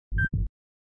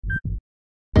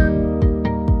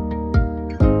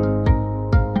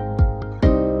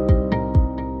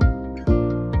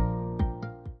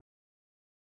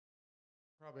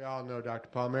We all know Dr.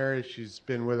 Palmieri. She's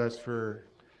been with us for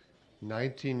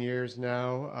 19 years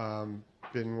now,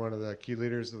 been one of the key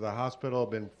leaders of the hospital,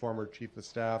 been former chief of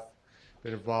staff,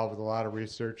 been involved with a lot of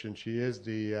research, and she is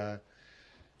the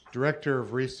director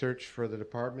of research for the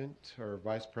department, or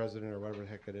vice president, or whatever the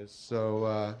heck it is.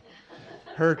 So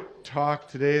her talk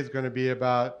today is going to be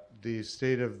about the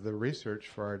state of the research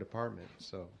for our department.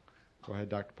 So go ahead,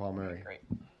 Dr. Palmieri. Great.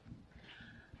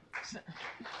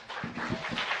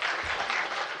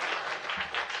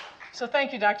 So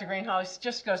thank you, Dr. Greenhalgh. It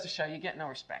just goes to show you get no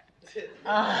respect.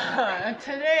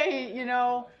 Today,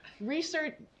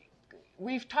 research,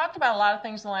 we've talked about a lot of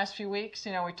things in the last few weeks.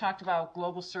 We talked about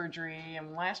global surgery,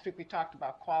 and last week we talked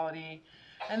about quality.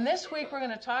 And this week we're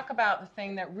going to talk about the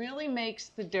thing that really makes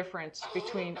the difference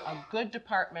between a good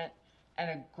department and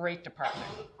a great department.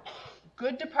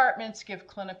 Good departments give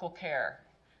clinical care,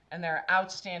 and they're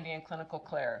outstanding in clinical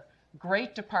care.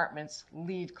 Great departments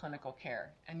lead clinical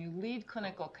care, and you lead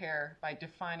clinical care by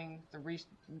defining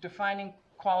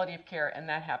quality of care, and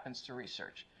that happens through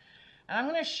research. And I'm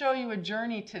going to show you a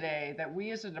journey today that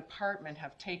we as a department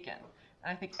have taken.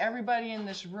 And I think everybody in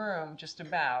this room, just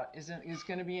about, is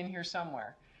going to be in here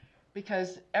somewhere,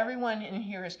 because everyone in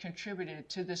here has contributed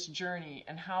to this journey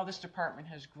and how this department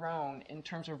has grown in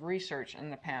terms of research in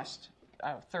the past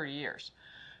 30 years.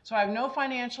 So I have no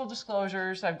financial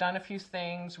disclosures. I've done a few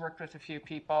things, worked with a few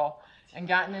people, and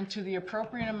gotten into the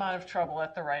appropriate amount of trouble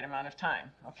at the right amount of time,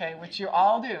 okay, which you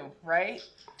all do, right?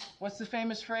 What's the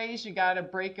famous phrase? You got to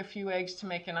break a few eggs to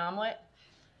make an omelet.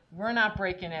 We're not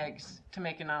breaking eggs to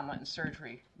make an omelet in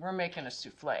surgery. We're making a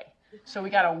souffle. So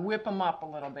we got to whip them up a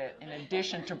little bit in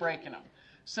addition to breaking them.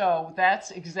 So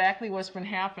that's exactly what's been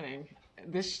happening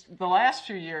the last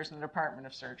few years in the Department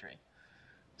of Surgery.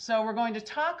 So we're going to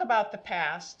talk about the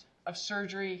past of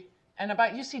surgery and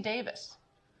about UC Davis.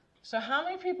 So how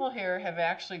many people here have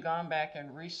actually gone back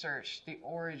and researched the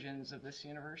origins of this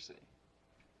university,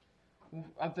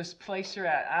 of this place you're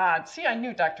at? See, I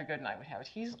knew Dr. Goodnight would have it.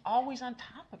 He's always on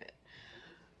top of it.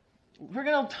 We're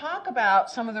going to talk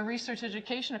about some of the research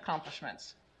education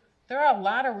accomplishments. There are a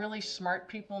lot of really smart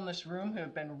people in this room who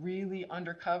have been really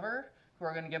undercover who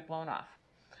are going to get blown off.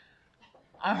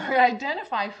 I'm going to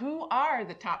identify who are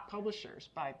the top publishers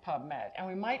by PubMed, and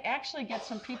we might actually get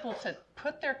some people to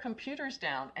put their computers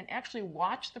down and actually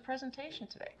watch the presentation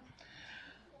today.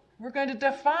 We're going to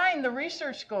define the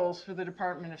research goals for the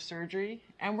Department of Surgery,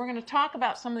 and we're going to talk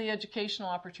about some of the educational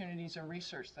opportunities and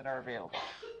research that are available.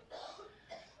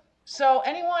 So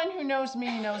anyone who knows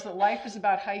me knows that life is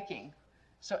about hiking.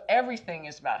 So everything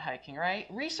is about hiking, right?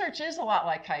 Research is a lot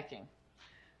like hiking.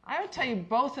 I would tell you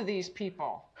both of these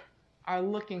people are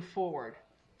looking forward.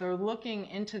 They're looking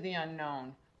into the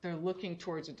unknown. They're looking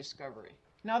towards a discovery.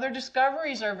 Now, their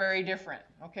discoveries are very different,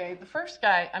 okay? The first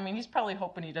guy, he's probably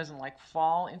hoping he doesn't,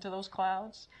 fall into those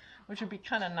clouds, which would be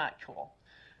kind of not cool.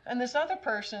 And this other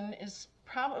person is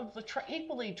probably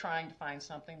equally trying to find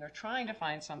something. They're trying to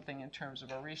find something in terms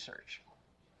of a research.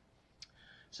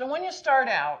 So when you start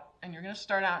out, and you're going to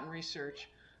start out in research,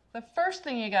 the first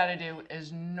thing you got to do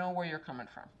is know where you're coming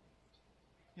from,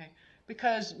 okay?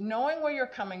 Because knowing where you're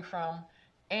coming from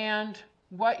and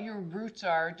what your roots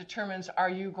are determines, are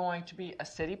you going to be a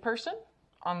city person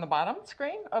on the bottom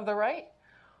screen of the right,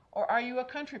 or are you a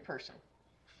country person?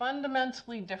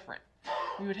 Fundamentally different.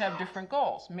 You would have different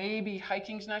goals. Maybe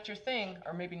hiking's not your thing,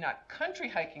 or maybe not country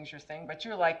hiking's your thing, but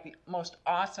you're like the most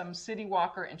awesome city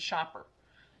walker and shopper.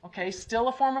 Okay, still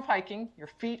a form of hiking. Your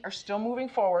feet are still moving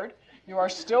forward. You are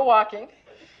still walking.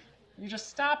 You're just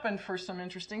stopping for some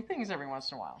interesting things every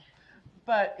once in a while.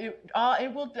 But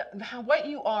what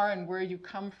you are and where you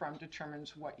come from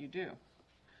determines what you do.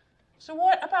 So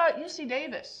what about UC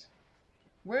Davis?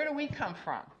 Where do we come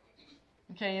from?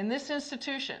 Okay, in this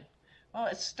institution, well,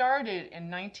 it started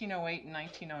in 1908 and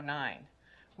 1909.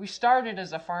 We started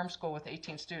as a farm school with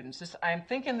 18 students. I'm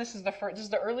thinking this is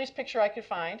the earliest picture I could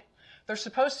find. There's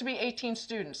supposed to be 18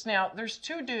 students. Now, there's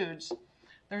two dudes.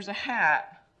 There's a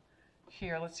hat.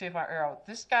 Here, let's see if I arrow.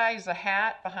 This guy is a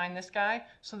hat behind this guy.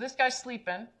 So this guy's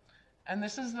sleeping, and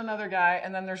this is another guy,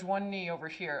 and then there's one knee over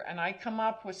here. And I come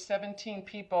up with 17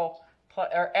 people,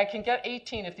 or I can get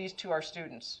 18 if these two are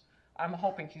students. I'm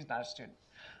hoping he's not a student.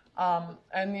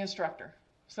 And the instructor.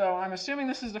 So I'm assuming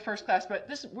this is the first class, but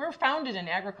we're founded in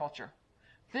agriculture.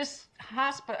 This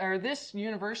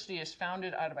university is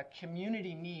founded out of a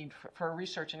community need for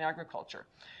research in agriculture.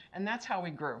 And that's how we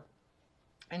grew.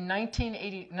 In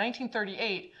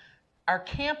 1938, our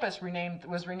campus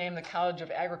was renamed the College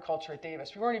of Agriculture at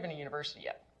Davis. We weren't even a university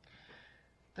yet.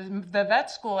 The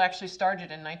vet school actually started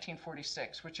in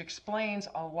 1946, which explains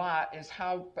a lot as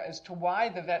to why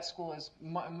the vet school is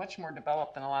much more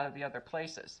developed than a lot of the other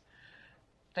places.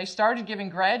 They started giving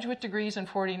graduate degrees in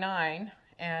 49,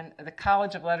 and the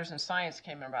College of Letters and Science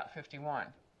came in about 51.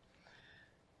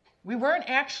 We weren't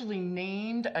actually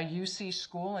named a UC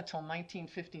school until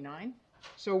 1959,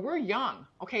 so we're young.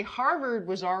 Okay, Harvard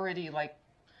was already like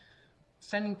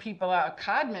sending people out,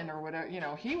 Codman or whatever,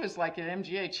 he was like at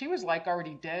MGH, he was like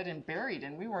already dead and buried,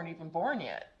 and we weren't even born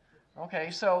yet.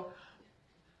 Okay, so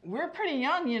we're a pretty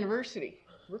young university.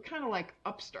 We're kind of like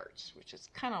upstarts, which is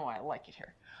kind of why I like it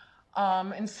here.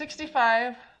 In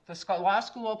 65, the law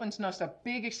school opens, and it's a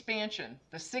big expansion.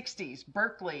 The 60s,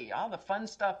 Berkeley, all the fun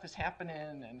stuff is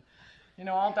happening, and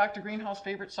all Dr. Greenhall's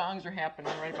favorite songs are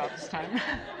happening right about this time.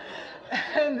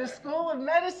 And the School of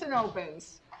Medicine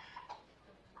opens.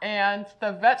 And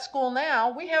the vet school now,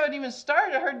 we haven't even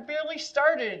started, barely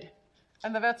started.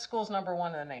 And the vet school's #1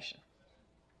 in the nation.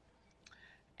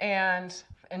 And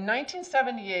in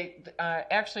 1978,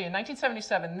 actually in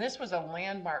 1977, this was a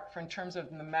landmark in terms of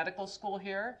the medical school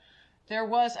here. There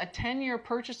was a 10-year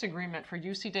purchase agreement for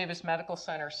UC Davis Medical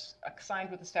Center signed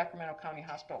with the Sacramento County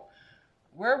Hospital.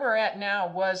 Where we're at now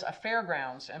was a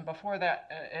fairgrounds, and before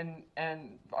that,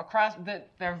 and across,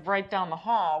 right down the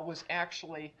hall was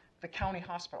actually the county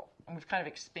hospital, and we've kind of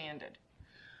expanded.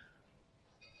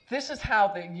 This is how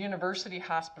the university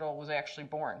hospital was actually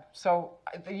born. So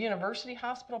the university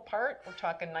hospital part, we're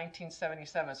talking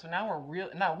 1977. So now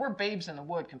we're babes in the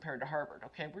wood compared to Harvard.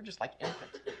 Okay, we're just like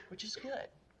infants, which is good.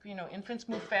 Infants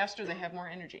move faster; they have more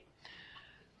energy.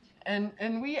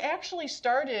 And we actually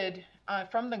started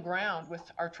from the ground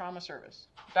with our trauma service.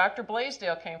 Dr.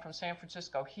 Blaisdell came from San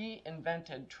Francisco. He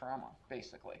invented trauma,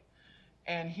 basically.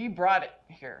 And he brought it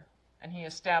here, and he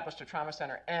established a trauma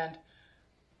center. And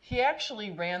he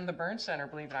actually ran the burn center,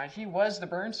 believe it or not. He was the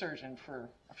burn surgeon for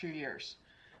a few years.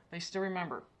 They still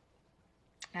remember.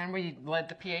 And we led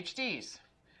the PhDs.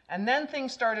 And then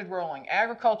things started rolling.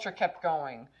 Agriculture kept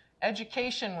going.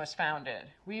 Education was founded.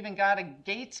 We even got a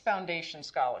Gates Foundation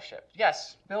scholarship.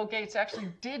 Yes, Bill Gates actually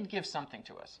did give something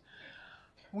to us.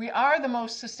 We are the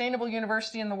most sustainable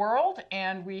university in the world,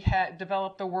 and we had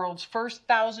developed the world's first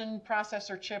 1,000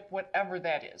 processor chip, whatever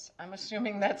that is. I'm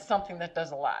assuming that's something that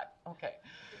does a lot. Okay.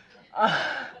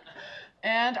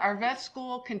 And our vet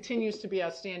school continues to be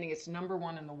outstanding. It's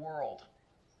 #1 in the world.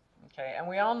 Okay, and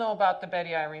we all know about the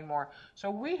Betty Irene Moore.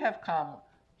 So we have come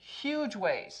huge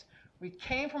ways. We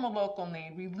came from a local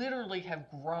need. We literally have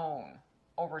grown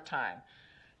over time.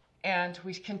 And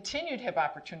we continue to have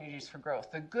opportunities for growth.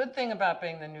 The good thing about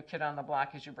being the new kid on the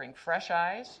block is you bring fresh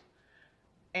eyes,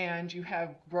 and you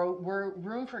have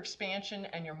room for expansion,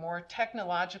 and you're more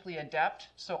technologically adept.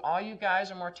 So all you guys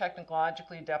are more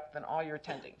technologically adept than all your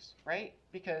attendings, right?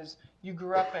 Because you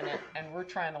grew up in it, and we're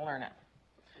trying to learn it.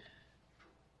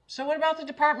 So what about the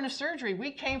Department of Surgery?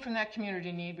 We came from that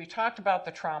community need. We talked about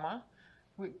the trauma.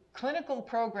 Clinical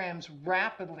programs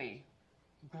rapidly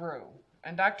grew.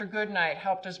 And Dr. Goodnight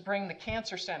helped us bring the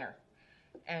Cancer Center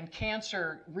and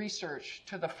cancer research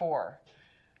to the fore.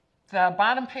 The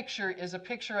bottom picture is a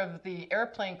picture of the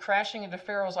airplane crashing into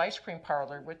Farrell's Ice Cream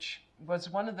Parlor, which was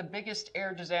one of the biggest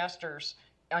air disasters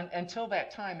until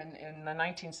that time in the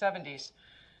 1970s.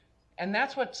 And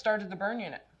that's what started the burn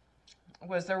unit.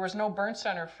 There was no burn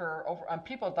center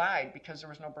people died because there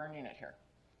was no burn unit here.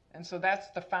 And so that's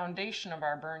the foundation of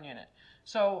our burn unit.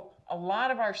 So a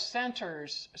lot of our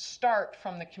centers start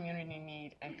from the community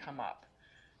need and come up.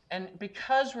 And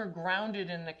because we're grounded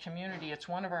in the community, it's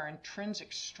one of our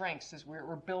intrinsic strengths is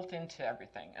we're built into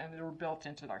everything, and we're built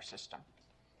into our system.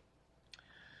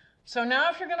 So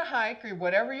now if you're going to hike or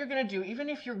whatever you're going to do, even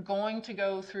if you're going to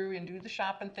go through and do the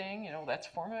shopping thing, that's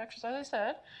a form of exercise, I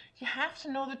said, you have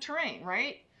to know the terrain,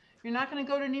 right? You're not going to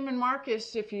go to Neiman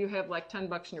Marcus if you have like $10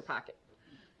 in your pocket.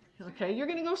 Okay, you're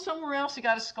going to go somewhere else, you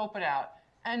got to scope it out.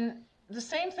 And the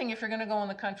same thing if you're going to go in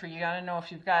the country, you got to know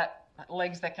if you've got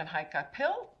legs that can hike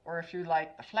uphill or if you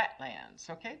like the flatlands.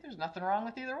 Okay, there's nothing wrong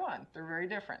with either one. They're very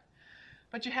different.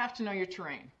 But you have to know your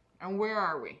terrain. And where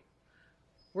are we?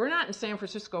 We're not in San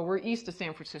Francisco, we're east of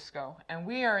San Francisco, and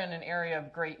we are in an area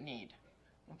of great need.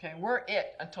 Okay, we're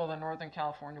it until the Northern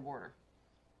California border.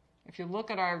 If you look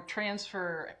at our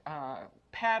transfer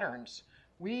patterns,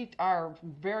 we are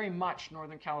very much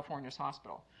Northern California's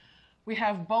hospital. We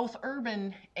have both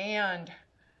urban and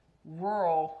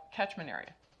rural catchment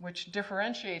area, which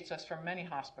differentiates us from many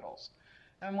hospitals.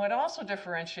 And what also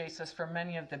differentiates us from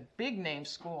many of the big name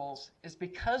schools is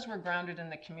because we're grounded in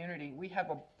the community, we have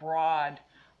a broad,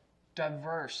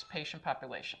 diverse patient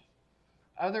population.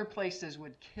 Other places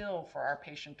would kill for our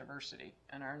patient diversity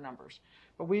and our numbers,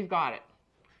 but we've got it.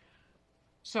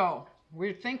 So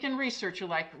we're thinking research. You're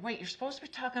like, wait, you're supposed to be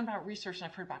talking about research, and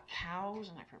I've heard about cows,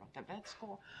 and I've heard about the vet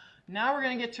school. Now we're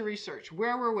going to get to research.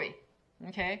 Where were we?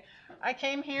 Okay, I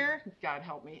came here, God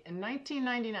help me, in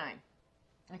 1999.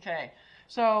 Okay,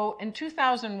 so in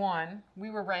 2001,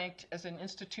 we were ranked as an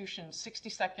institution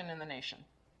 62nd in the nation.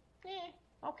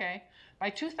 Okay. By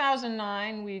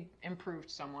 2009, we improved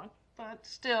somewhat, but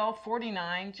still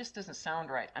 49 just doesn't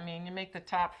sound right. I mean, you make the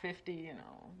top 50, you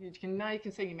know, now you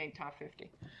can say you made top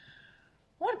 50.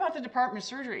 What about the Department of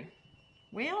Surgery?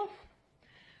 Well,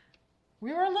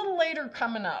 we were a little later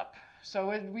coming up.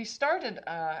 So we started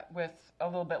with a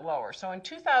little bit lower. So in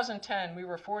 2010, we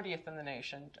were 40th in the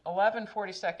nation, 11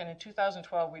 42nd. In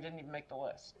 2012, we didn't even make the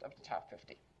list of the top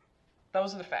 50.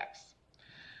 Those are the facts.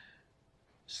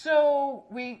 So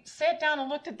we sat down and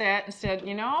looked at that and said,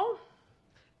 you know,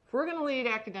 if we're going to lead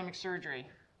academic surgery,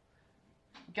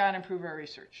 you've got to improve our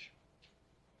research.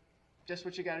 Just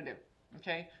what you got to do.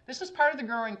 Okay? This is part of the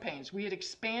growing pains. We had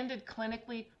expanded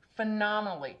clinically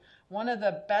phenomenally. One of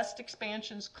the best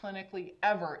expansions clinically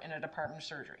ever in a department of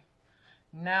surgery.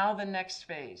 Now the next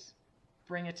phase,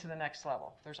 bring it to the next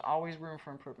level. There's always room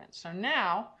for improvement. So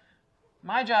now,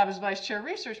 my job as vice chair of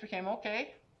research became,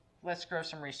 okay, let's grow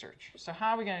some research. So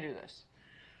how are we going to do this?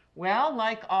 Well,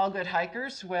 like all good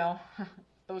hikers, well,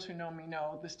 those who know me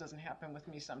know this doesn't happen with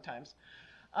me sometimes,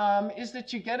 is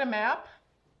that you get a map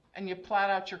and you plot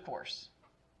out your course.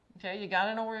 Okay, you got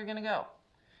to know where you're going to go.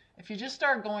 If you just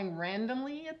start going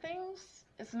randomly at things,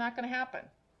 it's not going to happen.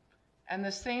 And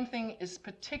the same thing is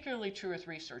particularly true with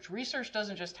research. Research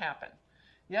doesn't just happen.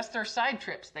 Yes, there are side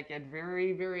trips that get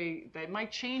that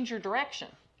might change your direction,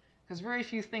 because very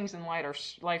few things in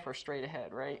life are straight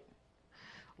ahead, right?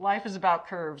 Life is about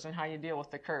curves and how you deal with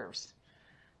the curves.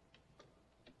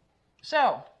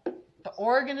 So the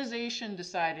organization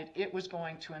decided it was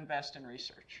going to invest in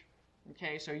research.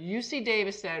 Okay, so UC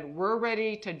Davis said, we're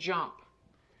ready to jump.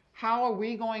 How are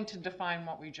we going to define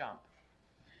what we jump?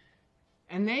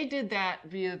 And they did that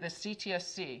via the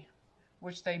CTSC,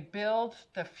 which they build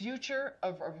the future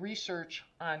of research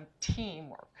on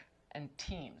teamwork and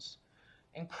teams.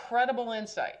 Incredible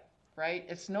insight, right?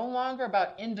 It's no longer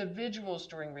about individuals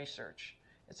doing research.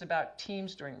 It's about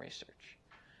teams doing research.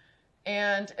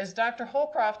 And as Dr.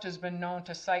 Holcroft has been known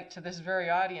to cite to this very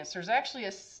audience, there's actually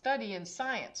a study in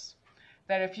science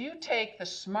that if you take the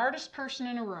smartest person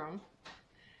in a room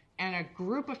and a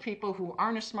group of people who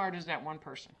aren't as smart as that one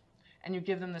person, and you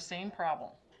give them the same problem,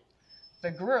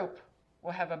 the group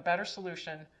will have a better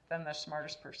solution than the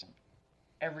smartest person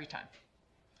every time.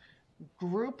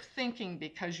 Group thinking,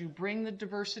 because you bring the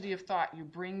diversity of thought, you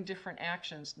bring different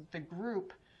actions, the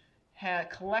group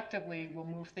collectively will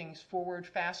move things forward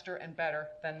faster and better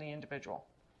than the individual.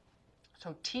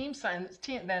 So team science,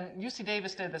 then UC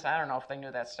Davis did this. I don't know if they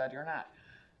knew that study or not.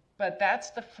 But that's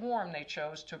the form they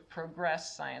chose to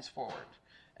progress science forward,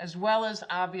 as well as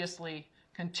obviously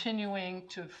continuing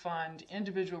to fund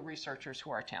individual researchers who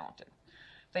are talented.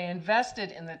 They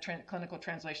invested in the Clinical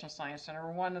Translational Science Center.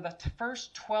 We're one of the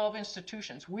first 12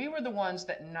 institutions. We were the ones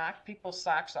that knocked people's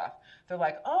socks off. They're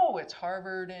like, oh, it's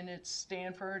Harvard and it's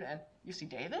Stanford and UC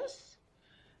Davis?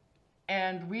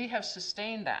 And we have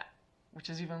sustained that, which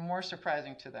is even more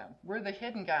surprising to them. We're the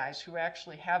hidden guys who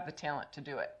actually have the talent to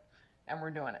do it, and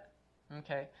we're doing it.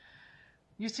 Okay.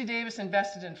 UC Davis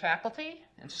invested in faculty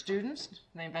and students.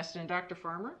 They invested in Dr.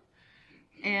 Farmer.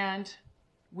 And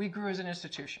we grew as an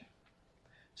institution.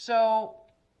 So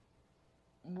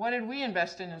what did we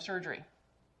invest in surgery?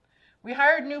 We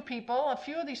hired new people. A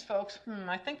few of these folks,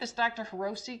 I think this Dr.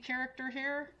 Hiroshi character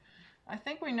here, I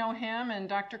think we know him, and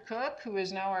Dr. Cook, who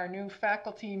is now our new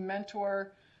faculty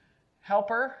mentor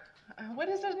helper. What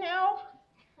is it now?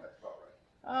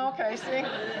 Oh, okay, see?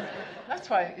 That's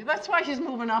why he's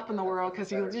moving up in the world, because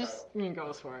he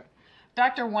goes for it.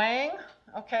 Dr. Wang,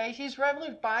 okay, he's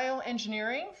Revolut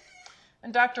Bioengineering.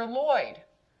 And Dr. Lloyd,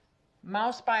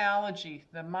 mouse biology,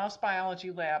 the mouse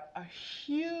biology lab, a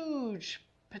huge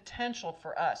potential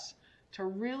for us to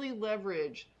really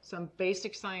leverage some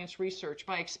basic science research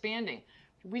by expanding.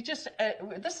 He's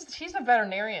a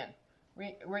veterinarian.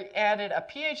 We added a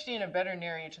PhD and a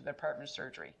veterinarian to the Department of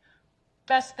Surgery.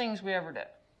 Best things we ever did.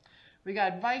 We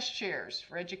got vice chairs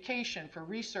for education, for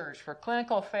research, for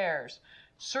clinical affairs.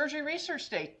 Surgery Research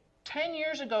Day. 10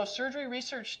 years ago, Surgery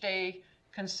Research Day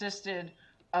consisted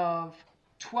of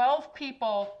 12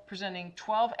 people presenting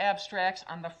 12 abstracts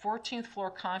on the 14th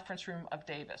floor conference room of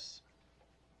Davis.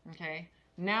 Okay.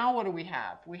 Now what do we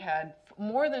have? We had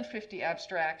more than 50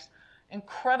 abstracts,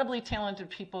 incredibly talented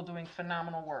people doing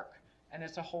phenomenal work, and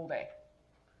it's a whole day.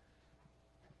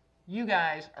 You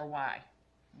guys are why.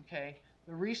 Okay.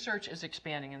 The research is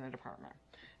expanding in the department.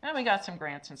 And we got some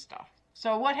grants and stuff.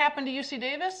 So what happened to UC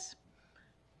Davis?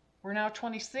 We're now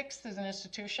 26th as an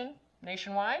institution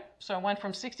nationwide. So it went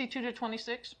from 62 to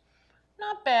 26.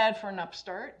 Not bad for an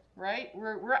upstart, right?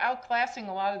 We're outclassing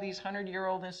a lot of these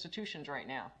 100-year-old institutions right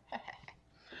now.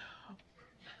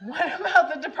 What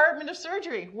about the Department of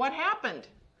Surgery? What happened?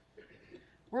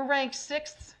 We're ranked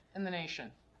 6th in the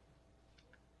nation.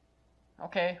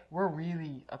 Okay,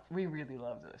 we really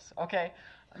love this, okay?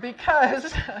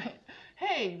 Because,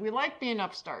 hey, we like being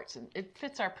upstarts, and it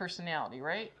fits our personality,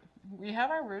 right? We have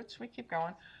our roots, we keep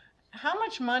going. How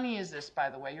much money is this, by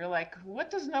the way? You're like,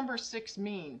 what does number 6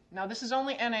 mean? Now, this is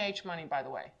only NIH money, by the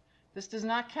way. This does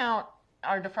not count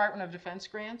our Department of Defense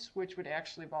grants, which would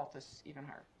actually vault us even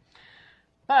higher.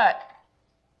 But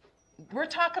we're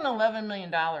talking $11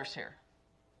 million here.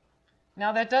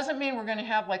 Now, that doesn't mean we're going to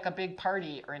have like a big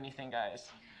party or anything, guys,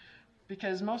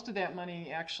 because most of that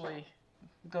money actually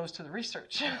goes to the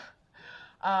research.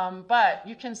 But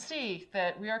you can see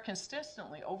that we are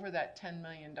consistently over that $10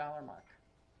 million mark.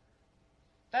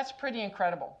 That's pretty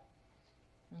incredible.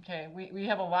 Okay, we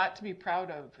have a lot to be proud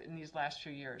of in these last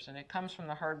few years, and it comes from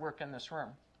the hard work in this room.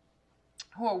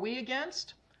 Who are we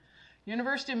against?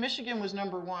 University of Michigan was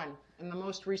 #1 in the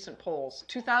most recent polls.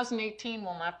 2018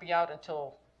 will not be out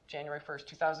until January 1st,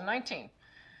 2019.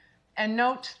 And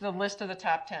note the list of the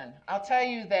top 10. I'll tell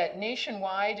you that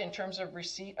nationwide, in terms of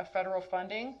receipt of federal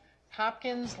funding,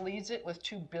 Hopkins leads it with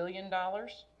 $2 billion.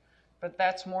 But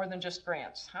that's more than just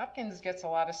grants. Hopkins gets a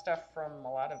lot of stuff from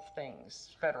a lot of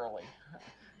things federally.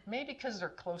 Maybe because they're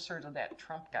closer to that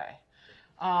Trump guy.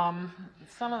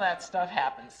 Some of that stuff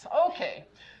happens. Okay,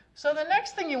 so the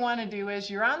next thing you want to do is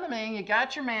you're on the main, you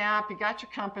got your map, you got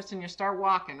your compass, and you start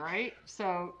walking, right?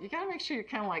 So you got to make sure you're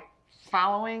kind of like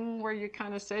following where you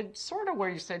kind of said, sort of where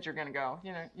you said you're going to go.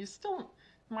 You know, you still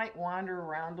might wander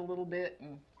around a little bit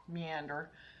and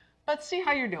meander, but see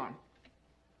how you're doing.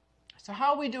 So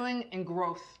how are we doing in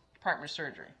growth, Department of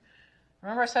Surgery?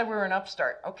 Remember I said we were an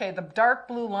upstart. Okay, the dark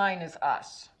blue line is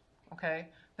us, okay?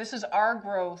 This is our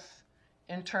growth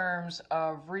in terms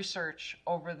of research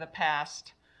over the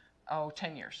past,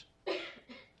 10 years.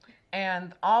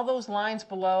 And all those lines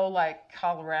below, like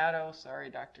Colorado,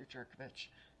 sorry, Dr. Jerkovich,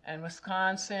 and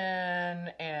Wisconsin,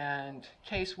 and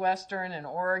Case Western, and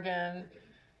Oregon,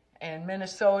 and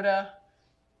Minnesota,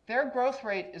 their growth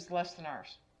rate is less than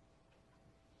ours.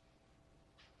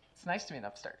 It's nice to be an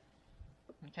upstart.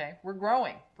 Okay, we're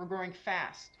growing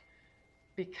fast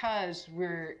because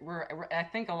I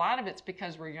think a lot of it's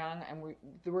because we're young and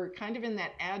we're kind of in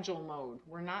that agile mode.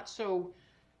 We're not so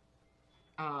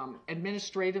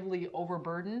administratively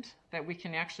overburdened that we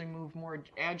can actually move more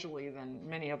agilely than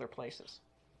many other places.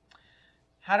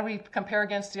 How do we compare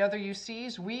against the other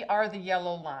UCs? We are the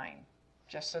yellow line,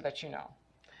 just so that you know.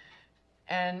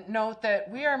 And note that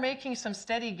we are making some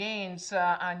steady gains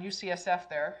on UCSF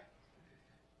there.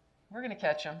 We're going to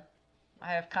catch them.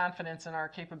 I have confidence in our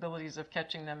capabilities of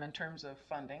catching them in terms of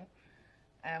funding.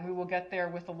 And we will get there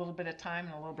with a little bit of time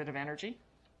and a little bit of energy.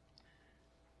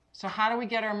 So how do we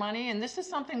get our money? And this is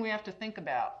something we have to think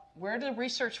about. Where do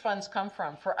research funds come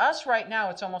from? For us right now,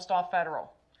 it's almost all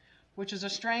federal, which is a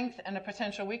strength and a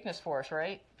potential weakness for us,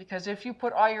 right? Because if you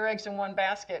put all your eggs in one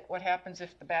basket, what happens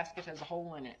if the basket has a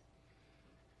hole in it?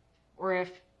 Or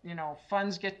if, you know,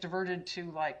 funds get diverted to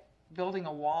like building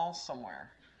a wall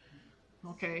somewhere.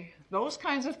 Okay, those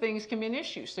kinds of things can be an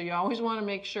issue. So you always want to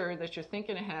make sure that you're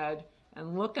thinking ahead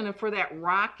and looking for that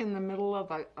rock in the middle of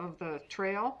the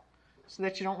trail so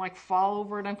that you don't like fall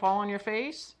over it and fall on your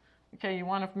face. Okay, you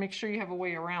want to make sure you have a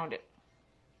way around it.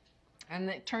 And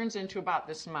it turns into about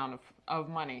this amount of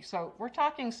money. So we're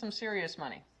talking some serious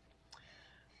money.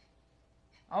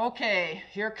 Okay,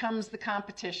 here comes the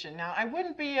competition. Now, I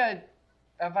wouldn't be a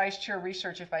vice chair of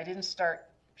research if I didn't start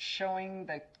showing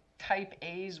the type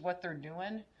A's what they're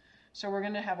doing. So we're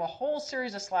going to have a whole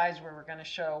series of slides where we're going to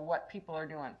show what people are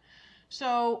doing.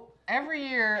 So every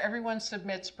year, everyone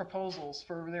submits proposals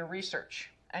for their research.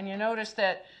 And you notice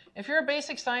that if you're a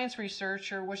basic science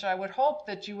researcher, which I would hope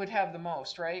that you would have the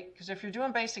most, right? Because if you're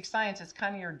doing basic science, it's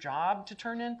kind of your job to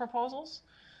turn in proposals.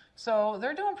 So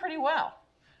they're doing pretty well.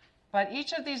 But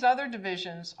each of these other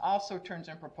divisions also turns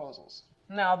in proposals.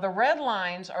 Now, the red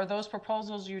lines are those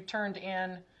proposals you turned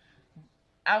in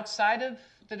outside of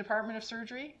the Department of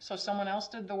Surgery, so someone else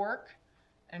did the work,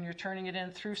 and you're turning it in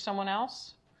through someone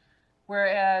else.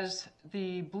 Whereas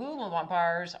the blue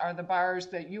bars are the bars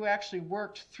that you actually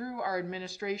worked through our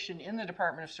administration in the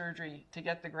Department of Surgery to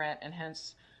get the grant, and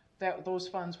hence those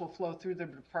funds will flow through the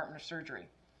Department of Surgery.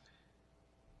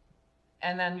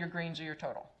 And then your greens are your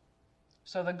total.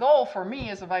 So the goal for me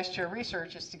as a vice chair of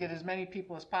research is to get as many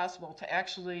people as possible to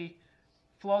actually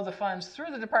flow the funds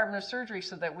through the Department of Surgery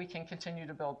so that we can continue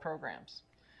to build programs.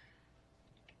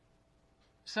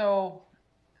 So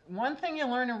one thing you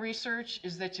learn in research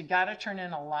is that you got to turn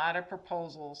in a lot of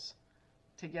proposals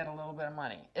to get a little bit of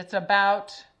money. It's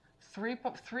about three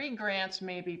grants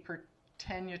maybe per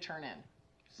 10 you turn in,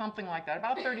 something like that,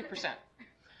 about 30%.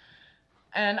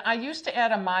 And I used to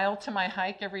add a mile to my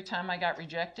hike every time I got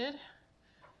rejected.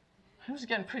 It was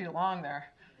getting pretty long there.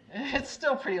 It's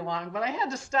still pretty long, but I had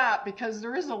to stop because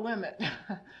there is a limit.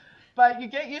 But you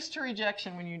get used to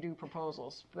rejection when you do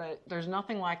proposals, but there's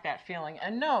nothing like that feeling.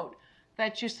 And note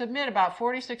that you submit about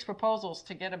 46 proposals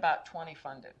to get about 20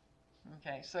 funded.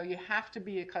 Okay, so you have to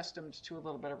be accustomed to a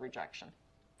little bit of rejection.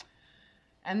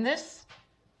 And this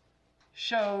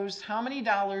shows how many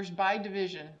dollars by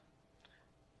division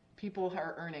people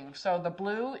are earning. So the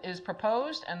blue is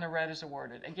proposed and the red is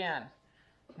awarded. Again,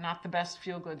 not the best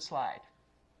feel-good slide.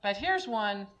 But here's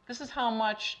one. This is how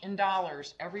much in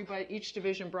dollars each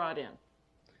division brought in.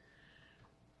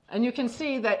 And you can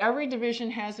see that every division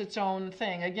has its own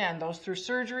thing. Again, those through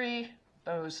surgery,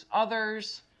 those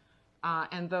others,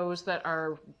 and those that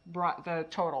are brought the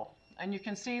total. And you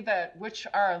can see that which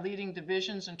are our leading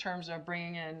divisions in terms of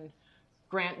bringing in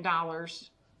grant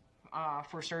dollars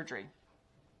for surgery.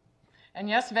 And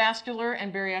yes, vascular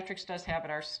and bariatrics does have it.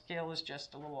 Our scale is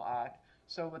just a little odd.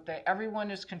 So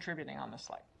everyone is contributing on this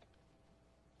slide.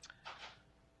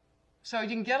 So you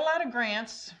can get a lot of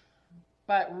grants,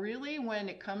 but really when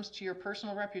it comes to your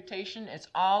personal reputation, it's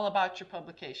all about your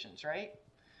publications, right?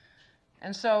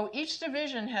 And so each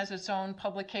division has its own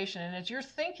publication. And as you're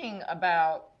thinking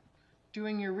about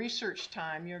doing your research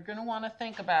time, you're going to want to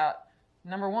think about,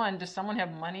 number one, does someone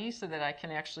have money so that I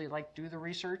can actually do the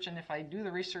research? And if I do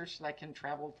the research, I can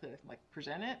travel to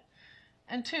present it.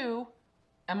 And two,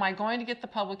 am I going to get the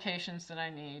publications that I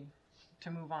need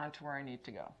to move on to where I need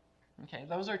to go? Okay,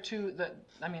 those are two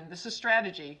this is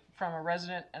strategy from a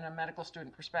resident and a medical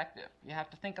student perspective. You have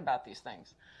to think about these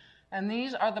things. And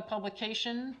these are the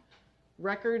publication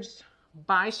records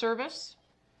by service.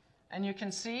 And you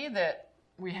can see that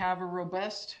we have a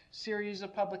robust series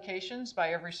of publications by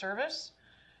every service.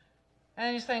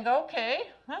 And you think, okay,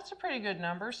 that's a pretty good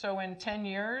number. So in 10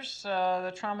 years,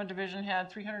 the trauma division had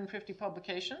 350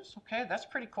 publications. Okay, that's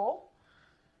pretty cool.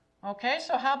 Okay,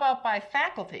 so how about by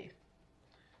faculty?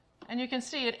 And you can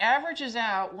see it averages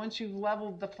out, once you've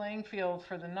leveled the playing field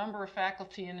for the number of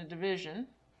faculty in a division,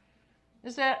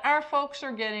 is that our folks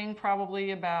are getting probably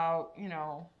about,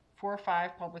 4 or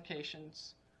 5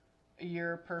 publications a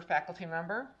year per faculty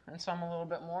member, and some a little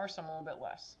bit more, some a little bit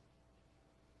less.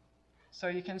 So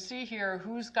you can see here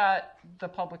who's got the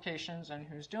publications and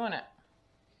who's doing it.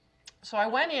 So I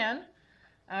went in.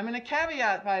 I'm going to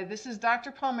caveat by this is Dr.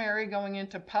 Palmieri going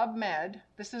into PubMed.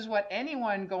 This is what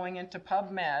anyone going into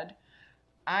PubMed.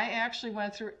 I actually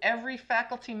went through every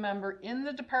faculty member in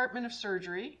the Department of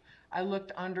Surgery. I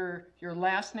looked under your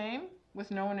last name with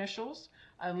no initials.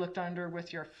 I looked under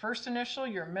with your first initial,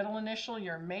 your middle initial,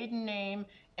 your maiden name,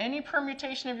 any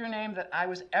permutation of your name that I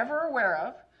was ever aware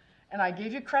of. And I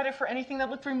gave you credit for anything that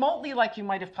looked remotely like you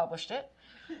might have published it.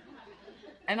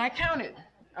 And I counted.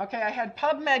 Okay, I had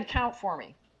PubMed count for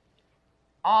me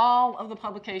all of the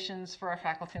publications for our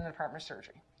faculty in the Department of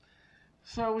Surgery.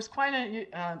 So it was quite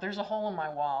there's a hole in my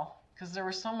wall because there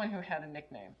was someone who had a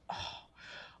nickname.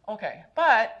 Oh, okay,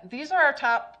 but these are our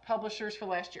top publishers for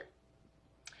last year.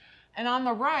 And on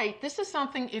the right, this is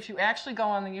something, if you actually go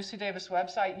on the UC Davis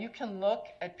website, you can look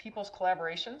at people's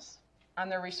collaborations on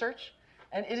their research.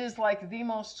 And it is like the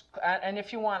most, and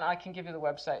if you want, I can give you the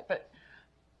website, but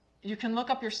you can look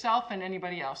up yourself and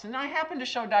anybody else. And I happened to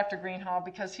show Dr. Greenhall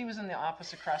because he was in the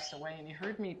office across the way and he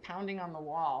heard me pounding on the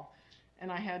wall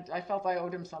and I felt I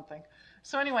owed him something.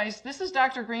 So anyways, this is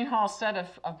Dr. Greenhall's set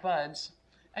of buds.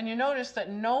 And you notice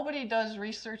that nobody does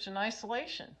research in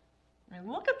isolation. I mean,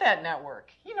 look at that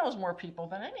network. He knows more people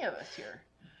than any of us here.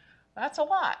 That's a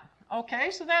lot.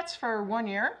 Okay, so that's for 1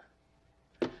 year.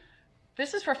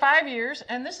 This is for 5 years,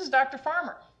 and this is Dr.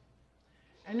 Farmer.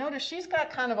 And notice she's got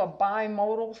kind of a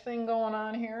bimodal thing going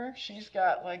on here. She's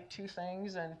got like 2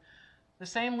 things, and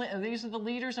these are the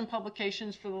leaders in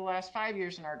publications for the last 5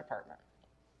 years in our department.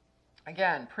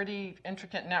 Again, pretty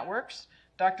intricate networks.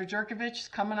 Dr. Jerkovich is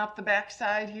coming up the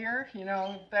backside here.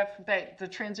 The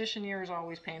transition year is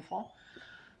always painful.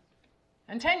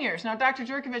 And 10 years. Now, Dr.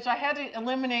 Jerkovich, I had to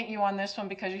eliminate you on this one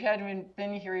because you hadn't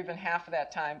been here even half of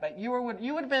that time, but you would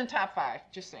have been top 5,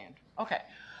 just saying. Okay.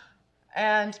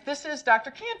 And this is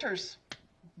Dr. Cantor's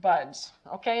buds.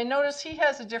 Okay, and notice he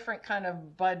has a different kind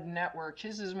of bud network.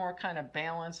 His is more kind of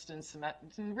balanced and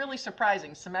really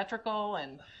surprising, symmetrical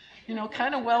and,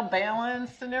 kind of well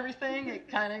balanced and everything. It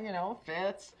kind of,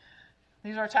 fits.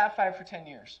 These are our top 5 for 10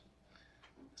 years.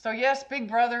 So yes, Big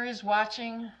Brother is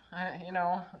watching. You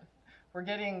know, we're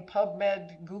getting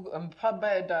PubMed, Google,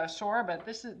 PubMed SOAR, but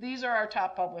these are our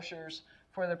top publishers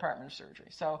for the Department of Surgery.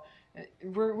 So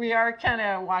we are kind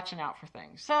of watching out for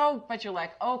things. So, but you're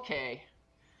like, okay,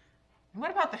 what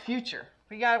about the future?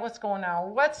 We got what's going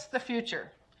on. What's the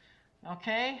future?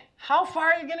 Okay, how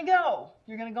far are you going to go?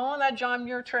 You're going to go on that John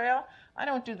Muir Trail? I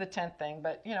don't do the 10th thing,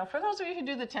 but, you know, for those of you who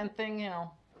do the 10th thing, you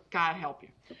know, God help you.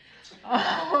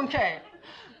 Okay,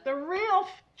 the real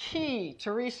key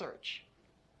to research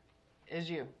is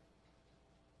you.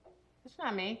 It's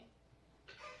not me.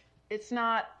 It's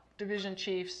not division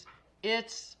chiefs.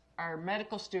 It's our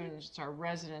medical students, it's our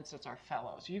residents, it's our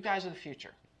fellows. You guys are the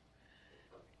future.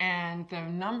 And the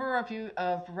number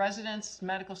of residents,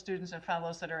 medical students, and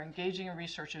fellows that are engaging in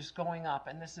research is going up.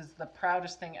 And this is the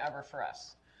proudest thing ever for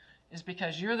us, is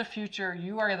because you're the future.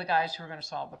 You are the guys who are going to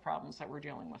solve the problems that we're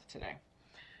dealing with today.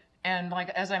 And like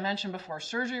as I mentioned before,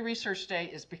 Surgery Research Day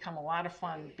has become a lot of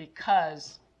fun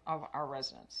because of our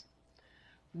residents.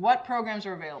 What programs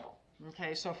are available?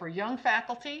 Okay, so for young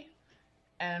faculty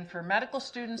and for medical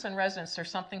students and residents,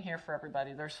 there's something here for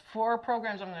everybody. There's 4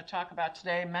 programs I'm going to talk about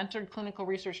today. Mentored Clinical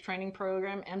Research Training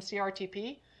Program,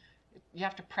 MCRTP. You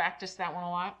have to practice that one a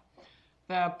lot.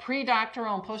 The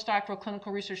Pre-Doctoral and Postdoctoral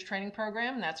Clinical Research Training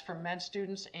Program, that's for med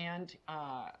students and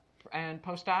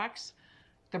postdocs.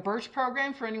 The Birch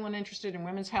Program for anyone interested in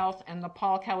women's health, and the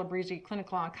Paul Calabrese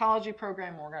Clinical Oncology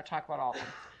Program, and we're going to talk about all of them.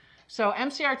 So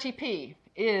MCRTP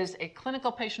is a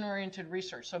clinical patient-oriented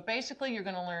research. So basically you're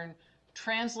going to learn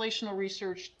translational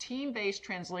research, team-based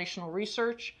translational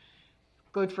research,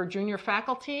 good for junior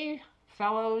faculty,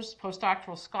 fellows,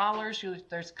 postdoctoral scholars.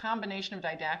 There's a combination of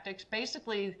didactics.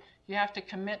 Basically, you have to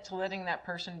commit to letting that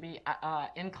person be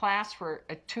in class for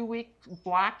a 2-week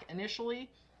block initially,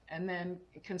 and then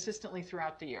consistently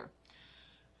throughout the year.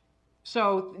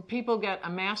 So people get a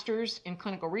master's in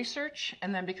clinical research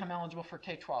and then become eligible for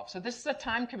K-12. So this is a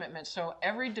time commitment. So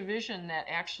every division that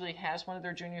actually has one of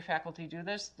their junior faculty do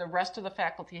this, the rest of the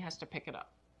faculty has to pick it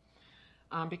up.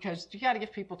 Because you got to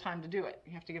give people time to do it.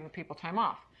 You have to give the people time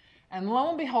off. And lo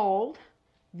and behold,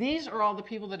 these are all the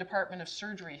people the Department of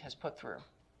Surgery has put through.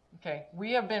 Okay,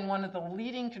 we have been one of the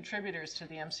leading contributors to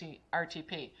the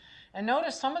MCRTP. And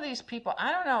notice some of these people,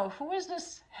 I don't know, who is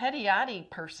this Hediati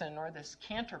person or this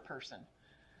Cantor person?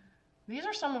 These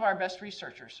are some of our best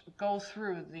researchers who go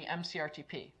through the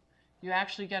MCRTP. You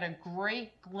actually get a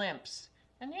great glimpse.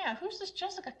 And yeah, who's this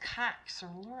Jessica Cox or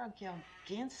Laura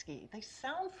Galgansky? They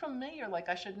sound familiar, like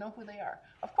I should know who they are.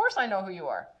 Of course I know who you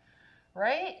are,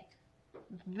 right?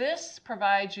 This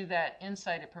provides you that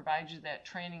insight, it provides you that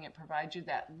training, it provides you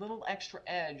that little extra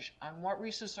edge on what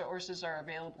resources are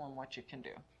available and what you can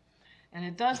do. And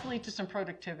it does lead to some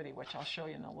productivity, which I'll show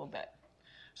you in a little bit.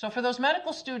 So for those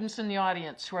medical students in the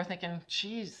audience who are thinking,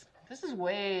 geez, this is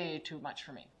way too much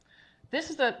for me. This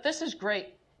is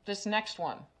great, this next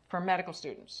one for medical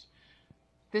students.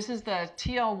 This is the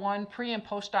TL1 pre- and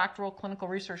postdoctoral clinical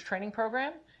research training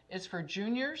program. It's for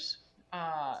juniors,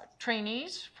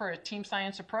 trainees for a team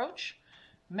science approach,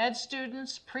 med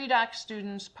students, pre-doc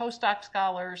students, postdoc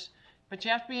scholars, but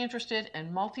you have to be interested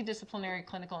in multidisciplinary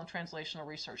clinical and translational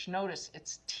research. Notice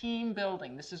it's team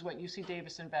building. This is what UC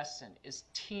Davis invests in, is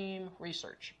team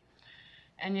research.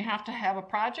 And you have to have a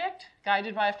project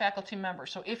guided by a faculty member.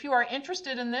 So if you are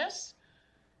interested in this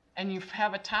and you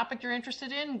have a topic you're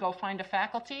interested in, go find a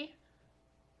faculty,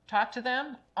 talk to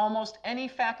them. Almost any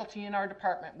faculty in our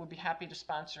department would be happy to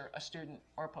sponsor a student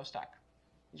or a postdoc.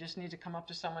 You just need to come up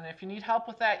to someone. If you need help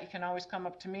with that, you can always come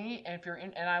up to me, and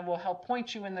and I will help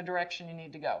point you in the direction you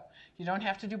need to go. You don't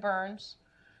have to do burns.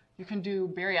 You can do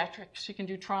bariatrics. You can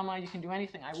do trauma. You can do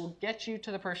anything. I will get you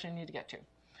to the person you need to get to.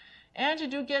 And you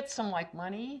do get some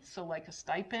money, so like a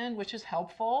stipend, which is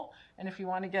helpful. And if you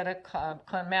want to get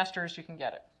a master's, you can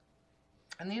get it.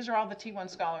 And these are all the T1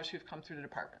 scholars who've come through the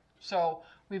department. So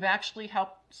we've actually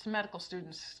helped some medical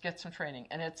students get some training,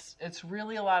 and it's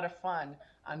really a lot of fun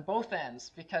on both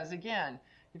ends because, again,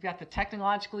 you've got the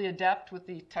technologically adept with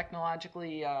the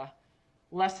technologically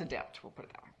less adept, we'll put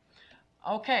it that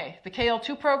way. Okay, the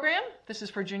KL2 program, this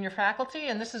is for junior faculty,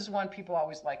 and this is one people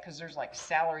always like because there's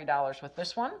salary dollars with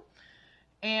this one.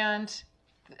 And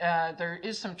there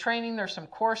is some training, there's some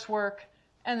coursework,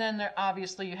 and then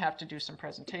obviously you have to do some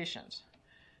presentations.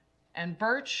 And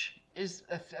Birch is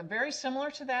very similar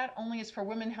to that, only it's for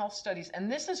women health studies. And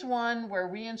this is one where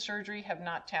we in surgery have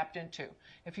not tapped into.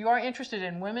 If you are interested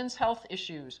in women's health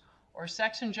issues or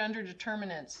sex and gender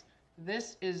determinants,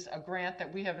 this is a grant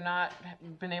that we have not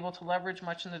been able to leverage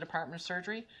much in the Department of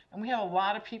Surgery. And we have a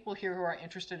lot of people here who are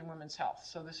interested in women's health.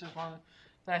 So this is one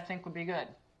that I think would be good.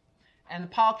 And the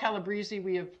Paul Calabrese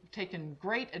we have taken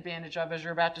great advantage of, as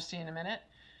you're about to see in a minute.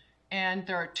 And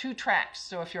there are 2 tracks.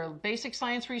 So if you're a basic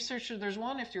science researcher, there's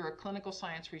one. If you're a clinical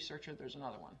science researcher, there's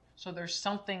another one. So there's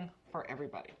something for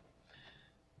everybody.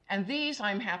 And these,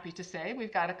 I'm happy to say,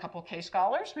 we've got a couple K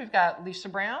scholars. We've got Lisa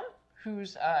Brown,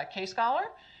 who's a K scholar,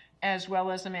 as well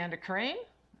as Amanda Crane,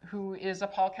 who is a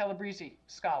Paul Calabrese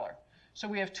scholar. So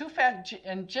we have 2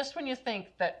 and just when you think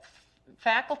that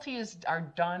faculty are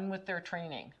done with their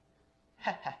training,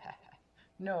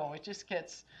 no, it just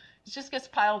gets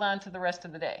piled on to the rest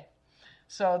of the day.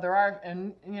 So there are,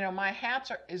 and you know, my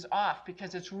hat is off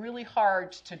because it's really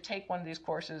hard to take one of these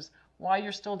courses while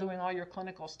you're still doing all your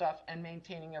clinical stuff and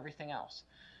maintaining everything else.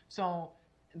 So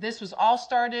this was all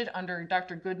started under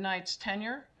Dr. Goodnight's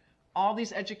tenure. All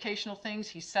these educational things,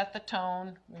 he set the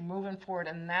tone, we're moving forward,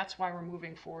 and that's why we're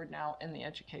moving forward now in the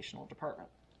educational department.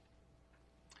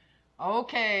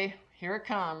 Okay, here it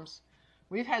comes.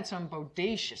 We've had some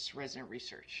bodacious resident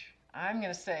research. I'm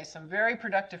going to say some very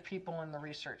productive people in the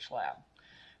research lab.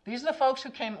 These are the folks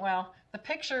who came, well, the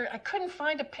picture, I couldn't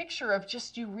find a picture of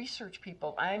just you research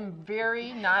people. I'm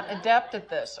very not adept at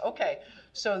this. Okay,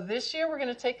 so this year we're going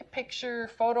to take a picture,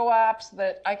 photo ops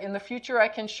that in the future I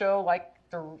can show like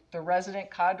the resident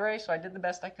cadre, so I did the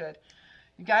best I could.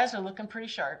 You guys are looking pretty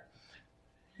sharp.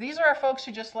 These are our folks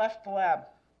who just left the lab.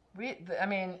 I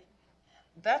mean,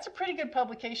 that's a pretty good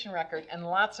publication record and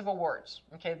lots of awards.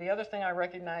 Okay, the other thing I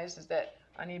recognize is that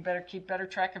I need keep better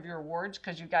track of your awards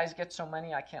because you guys get so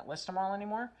many I can't list them all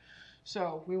anymore.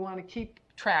 So we want to keep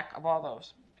track of all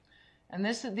those. And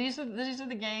these are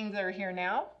the gang that are here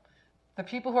now. The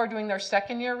people who are doing their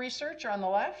second year research are on the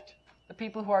left. The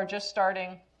people who are just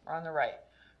starting are on the right.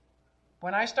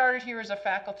 When I started here as a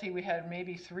faculty, we had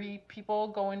maybe 3 people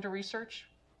go into research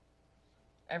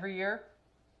every year.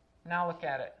 Now look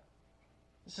at it.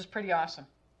 This is pretty awesome.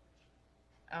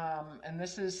 And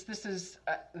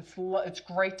it's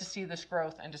great to see this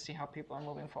growth and to see how people are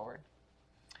moving forward.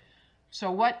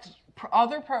 So what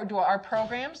other do our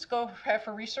programs have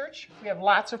for research? We have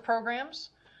lots of programs.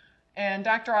 And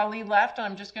Dr. Ali left, and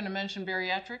I'm just going to mention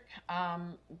bariatric.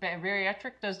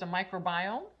 Bariatric does the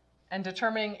microbiome and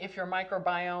determining if your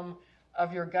microbiome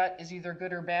of your gut is either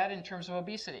good or bad in terms of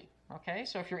obesity. Okay,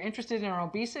 so if you're interested in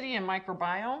obesity and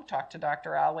microbiome, talk to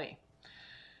Dr. Ali.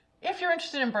 If you're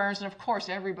interested in burns, and of course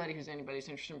anybody's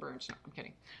interested in burns, no, I'm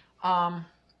kidding.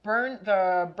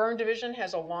 The burn division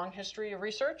has a long history of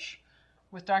research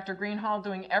with Dr. Greenhall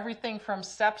doing everything from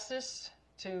sepsis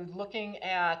to looking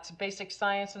at basic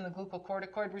science in the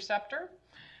glucocorticoid receptor.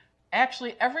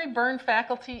 Actually, every burn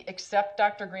faculty except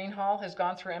Dr. Greenhall has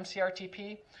gone through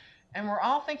MCRTP, and we're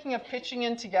all thinking of pitching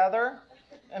in together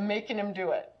and making him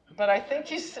do it. But I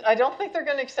don't think they're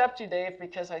going to accept you, Dave,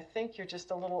 because I think you're just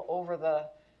a little over the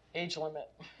age limit.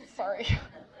 Sorry.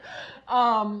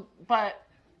 But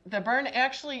the burn,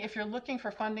 actually, if you're looking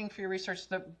for funding for your research,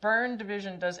 the burn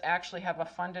division does actually have a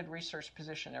funded research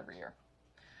position every year.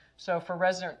 So for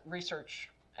resident research.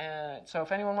 So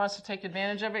if anyone wants to take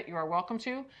advantage of it, you are welcome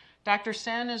to. Dr.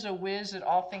 Sen is a whiz at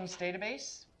all things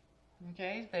database.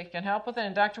 Okay, they can help with it.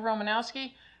 And Dr.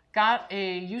 Romanowski got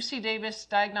a UC Davis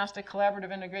Diagnostic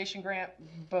Collaborative Integration Grant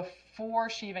before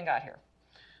she even got here.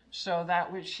 So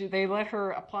they let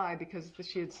her apply because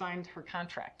she had signed her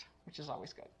contract, which is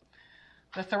always good.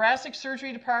 The thoracic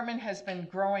surgery department has been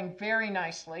growing very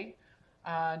nicely.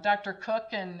 Dr. Cook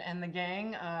and the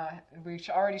gang, we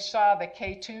already saw the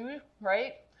K2,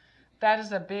 right? That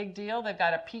is a big deal. They've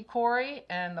got a PCORI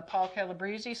and the Paul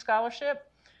Calabrese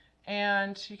scholarship.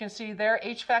 And you can see their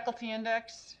H faculty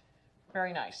index,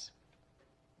 very nice.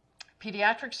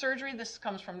 Pediatric surgery, this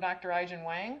comes from Dr. Aijin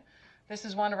Wang. This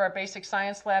is one of our basic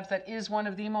science labs that is one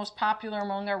of the most popular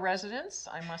among our residents.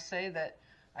 I must say that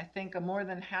I think more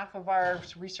than half of our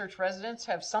research residents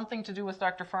have something to do with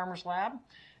Dr. Farmer's lab.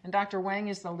 And Dr. Wang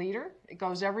is the leader. It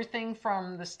goes everything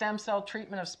from the stem cell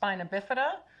treatment of spina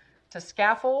bifida to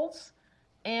scaffolds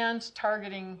and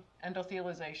targeting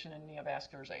endothelialization and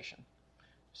neovascularization.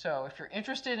 So if you're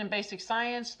interested in basic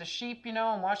science, the sheep,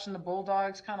 and watching the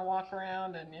bulldogs kind of walk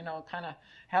around and, kind of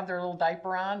have their little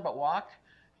diaper on but walk,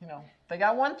 they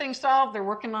got one thing solved, they're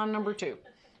working on number 2,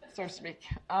 so to speak.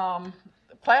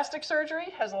 Plastic surgery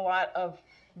has a lot of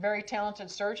very talented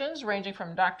surgeons, ranging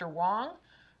from Dr. Wong,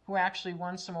 who actually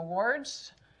won some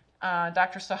awards,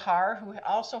 Dr. Sahar, who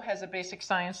also has a basic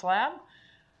science lab,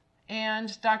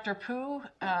 and Dr. Pu,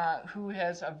 who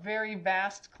has a very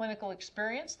vast clinical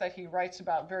experience that he writes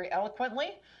about very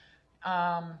eloquently.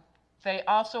 They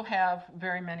also have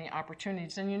very many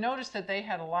opportunities. And you notice that they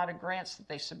had a lot of grants that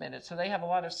they submitted. So they have a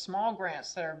lot of small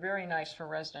grants that are very nice for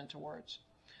resident awards.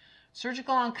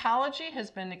 Surgical oncology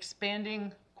has been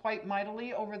expanding quite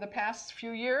mightily over the past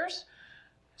few years,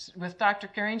 with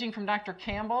ranging from Dr.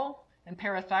 Campbell and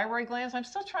parathyroid glands. I'm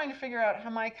still trying to figure out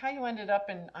how you ended up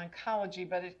in oncology,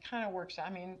 but it kind of works. I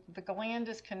mean, the gland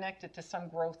is connected to some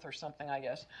growth or something, I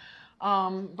guess.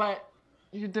 But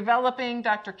you're developing.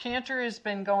 Dr. Cantor has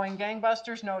been going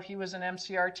gangbusters. Note he was an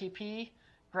MCRTP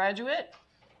graduate.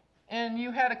 And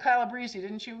you had a Calabrese,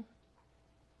 didn't you?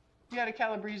 You had a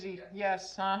Calabrese,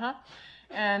 yes.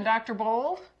 And Dr.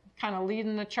 Bold, kind of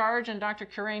leading the charge, and Dr.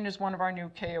 Karain is one of our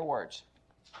new K awards.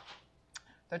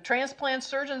 The transplant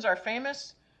surgeons are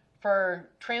famous for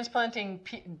transplanting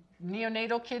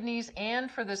neonatal kidneys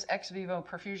and for this ex vivo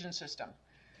perfusion system,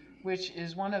 which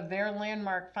is one of their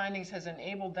landmark findings, has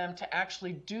enabled them to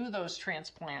actually do those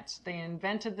transplants. They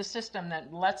invented the system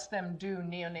that lets them do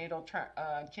neonatal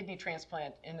kidney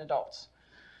transplant in adults.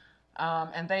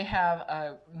 And they have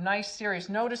a nice series.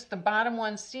 Notice the bottom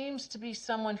one seems to be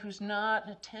someone who's not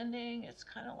attending. It's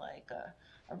kind of like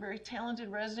a very talented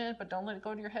resident, but don't let it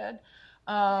go to your head.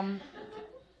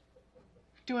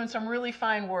 Doing some really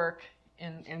fine work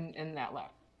in that lab.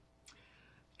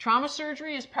 Trauma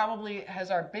surgery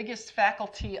has our biggest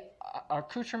faculty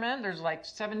accoutrement. There's like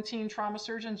 17 trauma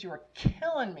surgeons. You are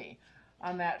killing me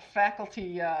on that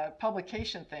faculty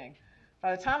publication thing.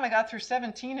 By the time I got through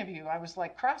 17 of you, I was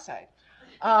like cross-eyed.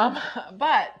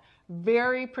 But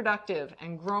very productive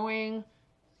and growing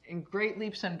in great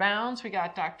leaps and bounds. We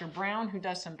got Dr. Brown, who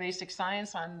does some basic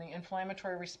science on the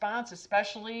inflammatory response,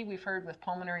 especially we've heard with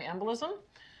pulmonary embolism.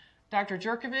 Dr.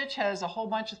 Jerkovich has a whole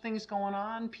bunch of things going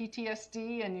on,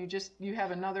 PTSD, and you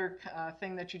have another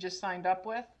thing that you just signed up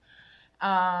with.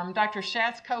 Dr.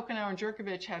 Schatz, Kokenow, and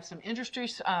Jerkovich have some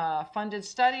industry-funded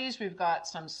studies. We've got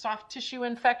some soft tissue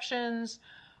infections,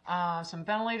 some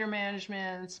ventilator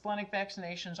management, splenic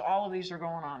vaccinations. All of these are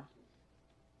going on.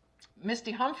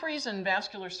 Misty Humphreys in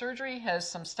vascular surgery has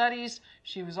some studies.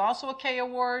 She was also a K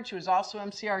award. She was also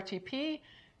MCRTP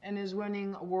and is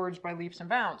winning awards by leaps and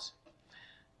bounds.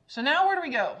 So now where do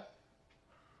we go?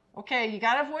 Okay, you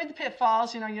got to avoid the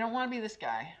pitfalls. You don't want to be this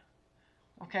guy.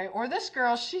 Okay, or this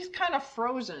girl, she's kind of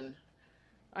frozen.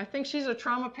 I think she's a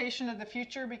trauma patient of the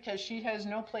future because she has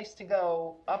no place to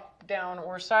go up, down,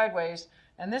 or sideways.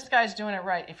 And this guy's doing it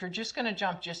right. If you're just going to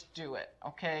jump, just do it.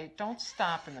 Okay, don't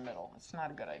stop in the middle. It's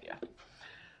not a good idea.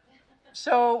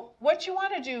 So what you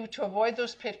want to do to avoid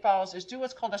those pitfalls is do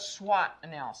what's called a SWOT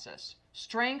analysis.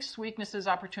 Strengths, weaknesses,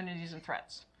 opportunities, and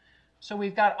threats. So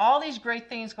we've got all these great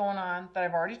things going on that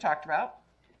I've already talked about.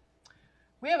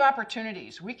 We have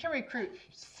opportunities. We can recruit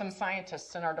some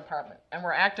scientists in our department, and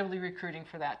we're actively recruiting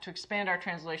for that to expand our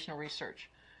translational research.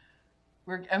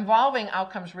 We're involving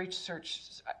outcomes research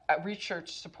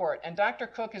support, and Dr.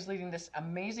 Cook is leading this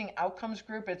amazing outcomes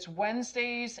group. It's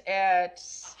Wednesdays at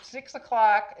 6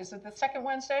 o'clock. Is it the second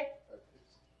Wednesday?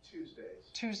 It's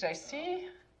Tuesdays. Tuesday. See?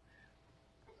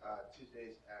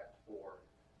 Tuesdays at 4.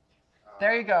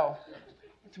 There you go.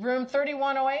 It's room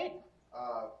 3108?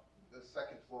 The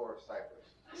second floor of Cypress.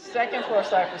 Second floor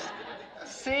Cypress.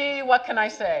 See, what can I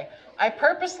say? I'm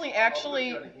on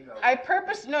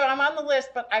the list,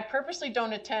 but I purposely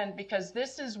don't attend because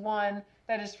this is one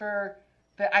that is for,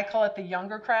 I call it the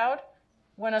younger crowd.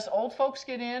 When us old folks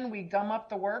get in, we gum up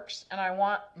the works, and I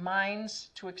want minds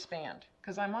to expand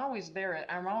because I'm always there.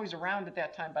 I'm always around at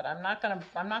that time, but I'm not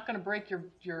gonna break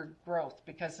your growth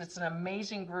because it's an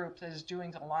amazing group that is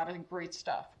doing a lot of great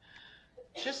stuff.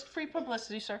 Just free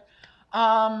publicity, sir.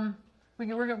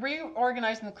 We're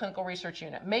reorganizing the clinical research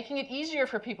unit, making it easier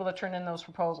for people to turn in those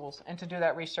proposals and to do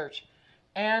that research,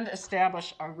 and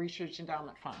establish our research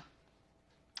endowment fund.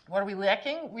 What are we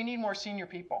lacking? We need more senior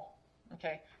people.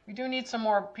 Okay, we do need some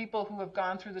more people who have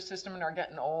gone through the system and are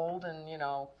getting old and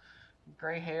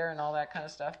gray hair and all that kind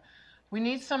of stuff. We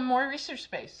need some more research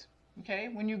space. Okay,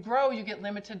 when you grow, you get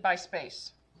limited by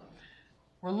space.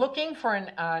 We're looking for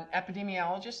an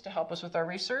epidemiologist to help us with our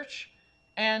research,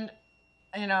 and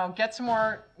getting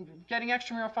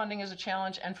extramural funding is a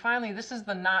challenge. And finally, this is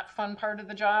the not fun part of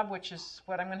the job, which is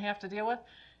what I'm going to have to deal with.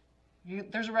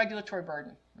 There's a regulatory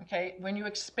burden. Okay, when you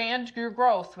expand your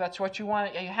growth, that's what you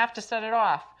want. You have to set it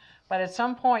off, but at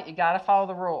some point, you got to follow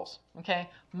the rules. Okay,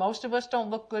 most of us don't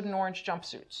look good in orange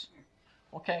jumpsuits.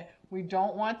 Okay, we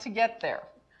don't want to get there.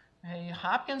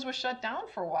 Hopkins was shut down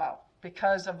for a while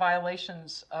because of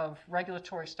violations of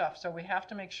regulatory stuff. So we have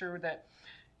to make sure that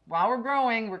while we're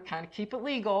growing, we're kind of keep it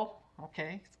legal.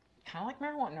 Okay, kind of like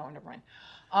marijuana. No, never mind.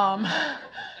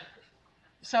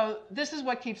 So this is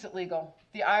what keeps it legal.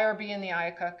 The IRB and the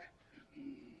IACUC.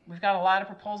 We've got a lot of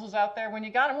proposals out there. When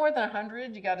you got more than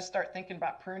 100, you got to start thinking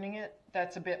about pruning it.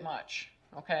 That's a bit much.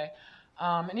 Okay.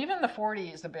 And even the 40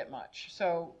 is a bit much.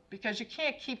 So because you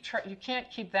can't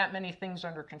keep that many things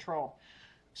under control.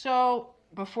 So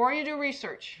before you do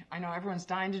research, I know everyone's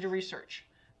dying to do research.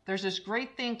 There's this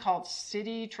great thing called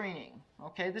city training.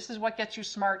 Okay, this is what gets you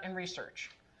smart in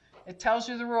research. It tells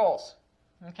you the rules.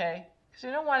 Okay, because you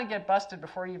don't want to get busted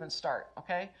before you even start.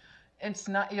 Okay, it's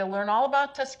not. You'll learn all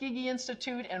about Tuskegee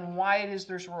Institute and why it is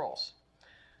there's rules.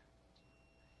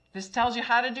 This tells you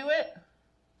how to do it.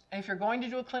 And if you're going to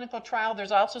do a clinical trial,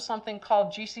 there's also something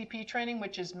called GCP training,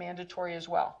 which is mandatory as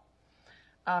well.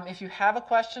 If you have a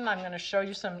question, I'm going to show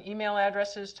you some email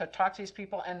addresses to talk to these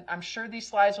people, and I'm sure these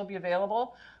slides will be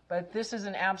available, but this is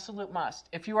an absolute must.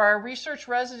 If you are a research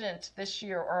resident this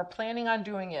year or are planning on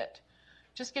doing it,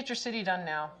 just get your city done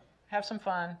now. Have some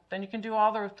fun. Then you can do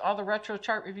all the retro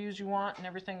chart reviews you want and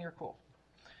everything. You're cool.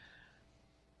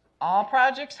 All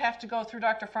projects have to go through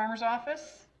Dr. Farmer's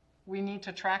office. We need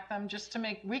to track them just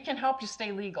to we can help you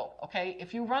stay legal, okay?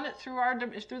 If you run it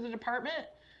through the department,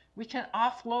 we can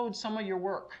offload some of your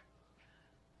work,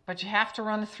 but you have to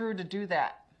run through to do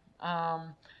that.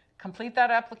 Complete that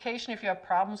application. If you have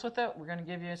problems with it, we're going to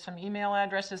give you some email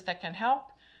addresses that can help,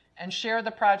 and share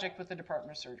the project with the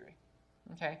Department of Surgery,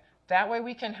 okay? That way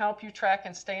we can help you track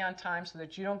and stay on time so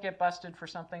that you don't get busted for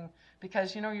something,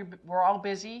 because you know we're all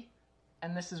busy,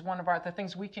 and this is one of the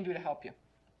things we can do to help you.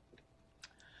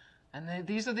 And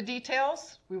these are the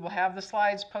details. We will have the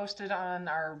slides posted on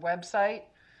our website,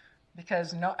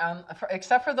 because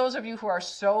except for those of you who are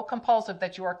so compulsive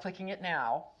that you are clicking it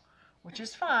now, which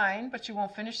is fine, but you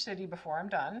won't finish city before I'm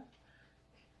done.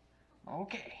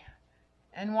 Okay.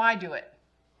 And why do it?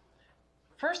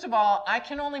 First of all, I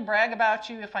can only brag about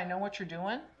you if I know what you're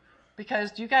doing,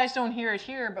 because you guys don't hear it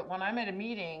here, but when I'm at a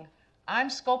meeting, I'm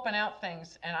scoping out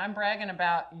things and I'm bragging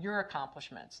about your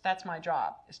accomplishments. That's my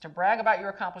job, is to brag about your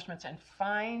accomplishments and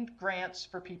find grants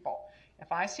for people.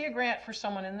 If I see a grant for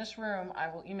someone in this room, I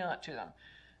will email it to them.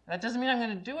 That doesn't mean I'm going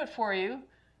to do it for you,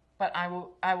 but I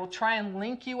will try and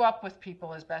link you up with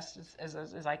people as best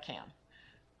as I can.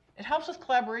 It helps with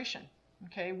collaboration.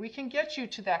 Okay, we can get you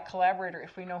to that collaborator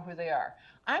if we know who they are.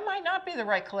 I might not be the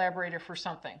right collaborator for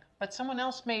something, but someone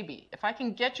else may be. If I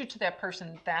can get you to that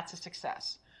person, that's a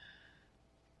success.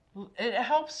 It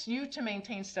helps you to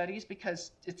maintain studies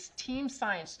because it's team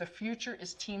science. The future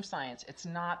is team science. It's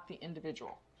not the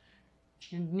individual.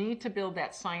 You need to build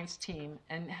that science team,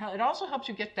 and it also helps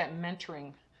you get that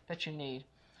mentoring that you need.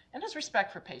 And there's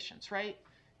respect for patients, right?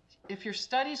 If your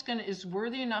study is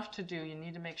worthy enough to do, you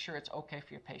need to make sure it's okay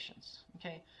for your patients,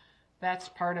 okay? That's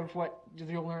part of what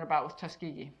you'll learn about with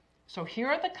Tuskegee. So here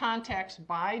are the contacts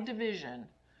by division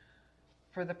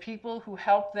for the people who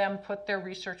help them put their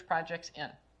research projects in,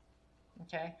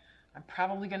 okay? I'm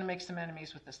probably going to make some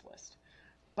enemies with this list.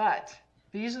 But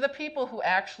these are the people who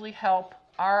actually help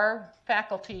our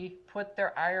faculty put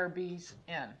their IRBs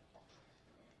in,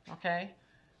 okay?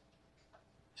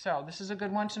 So this is a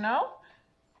good one to know.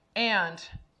 And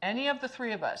any of the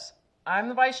three of us, I'm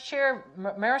the vice chair.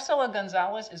 Maricela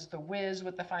Gonzalez is the whiz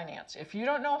with the finance. If you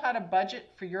don't know how to budget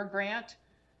for your grant,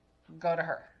 go to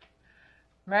her.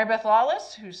 Mary Beth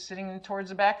Lawless, who's sitting towards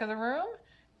the back of the room,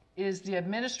 is the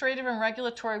administrative and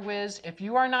regulatory whiz. If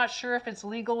you are not sure if it's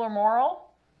legal or moral,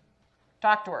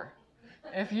 talk to her.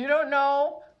 If you don't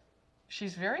know,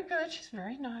 she's very good. She's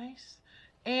very nice.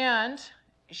 And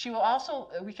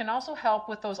we can also help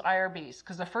with those IRBs,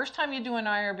 because the first time you do an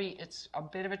IRB, it's a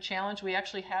bit of a challenge. We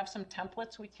actually have some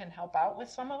templates we can help out with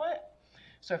some of it.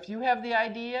 So if you have the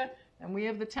idea and we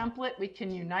have the template, we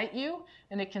can unite you,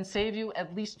 and it can save you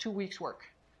at least 2 weeks' work.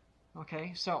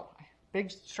 Okay, so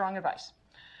big, strong advice.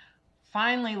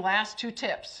 Finally, last 2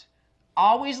 tips.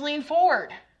 Always lean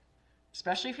forward,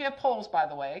 especially if you have poles, by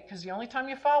the way, because the only time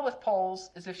you fall with poles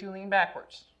is if you lean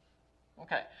backwards.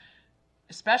 Okay.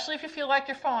 Especially if you feel like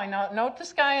you're falling. Now, note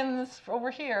this guy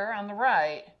over here on the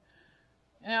right.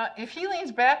 Now, if he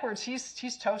leans backwards,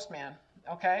 he's toast, man.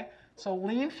 Okay? So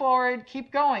lean forward,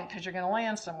 keep going, because you're going to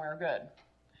land somewhere good.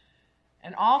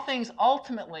 And all things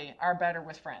ultimately are better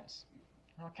with friends.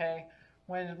 Okay?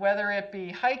 Whether it be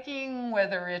hiking,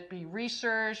 whether it be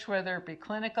research, whether it be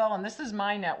clinical, and this is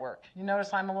my network. You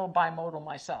notice I'm a little bimodal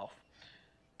myself.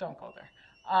 Don't go there.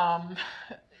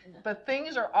 But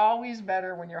things are always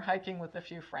better when you're hiking with a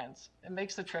few friends. It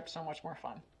makes the trip so much more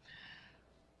fun.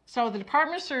 So the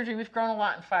Department of Surgery, we've grown a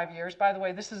lot in 5 years. By the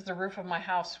way, this is the roof of my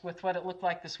house with what it looked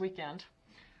like this weekend.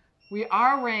 We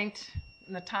are ranked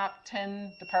in the top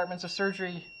 10 departments of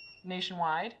surgery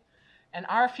nationwide, and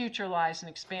our future lies in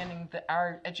expanding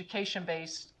our education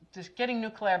base, just getting new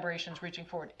collaborations, reaching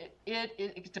forward.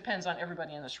 It depends on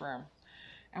everybody in this room.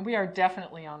 And we are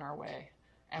definitely on our way.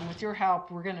 And with your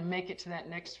help, we're going to make it to that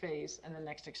next phase and the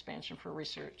next expansion for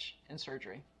research and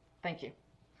surgery. Thank you.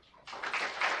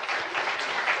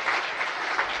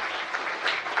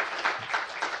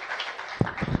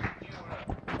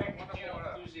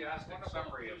 Enthusiastic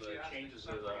summary of the changes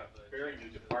of the very new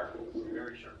department in a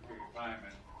very short period of time,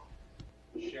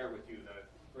 and share with you the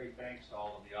great thanks to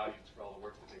all of the audience for all the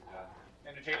work that they've done.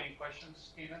 Entertain any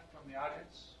questions, Tina, from the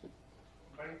audience?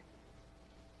 Anybody?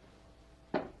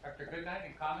 Dr. Goodnight,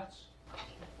 any comments?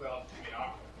 Well, I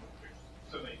mean,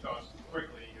 so many thoughts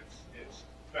quickly. It's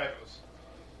fabulous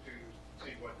to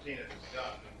see what Tina has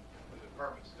done and the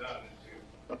department's done, and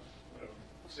to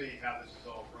see how this has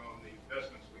all grown. The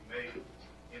investments we made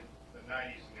in the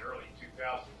 90s and the early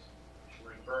 2000s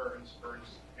were in Burns.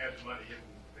 Burns has money, and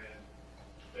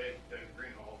David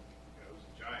Greenhall, is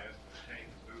a giant. The tank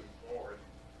is moving forward.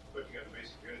 Put together a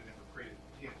basic unit and recruited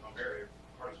Tina Palmieri,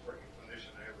 hardest working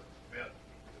clinician I ever met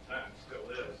at the time, still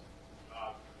is.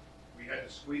 We had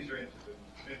to squeeze her into the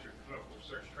mentor clinical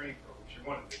research training program. She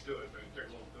wanted to do it, but it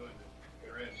took a little doing to get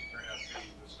her in. She turned out to be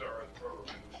the star of the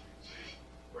program, and you can see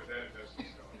where that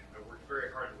investment's going. I worked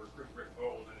very hard to recruit Rick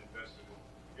Bold and invested in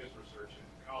his research in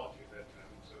oncology at that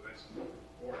time. So that's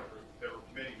one group. There were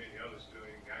many, many others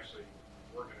doing, actually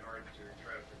working hard to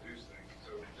try to produce things.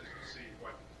 So just to see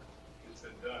what has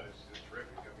been done is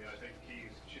terrific. I mean, I think the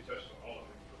keys, she touched on all of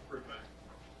them: recruitment,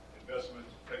 investment,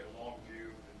 take a long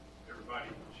view, and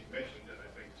everybody she mentioned, and I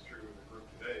think it's true of the group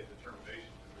today, determination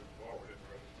to move forward and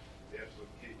the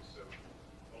absolute keys. So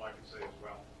all I can say is,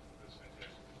 wow, that's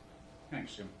fantastic.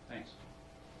 Thanks, Jim. Thanks.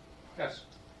 Yes.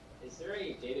 Is there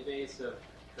a database of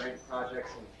current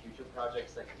projects and future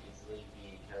projects that can easily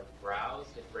be kind of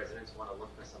browsed if residents want to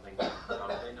look for something to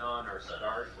jump in on or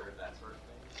start or that sort of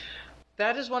thing?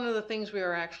 That is one of the things we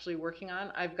are actually working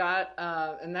on. I've got,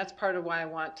 and that's part of why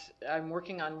I'm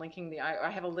working on linking I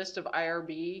have a list of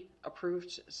IRB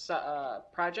approved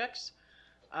projects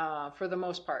for the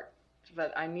most part,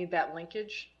 but I need that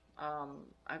linkage.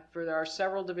 There are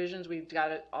several divisions we've got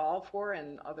it all for,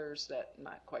 and others that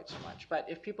not quite so much. But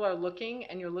if people are looking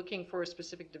and you're looking for a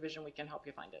specific division, we can help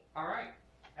you find it. All right.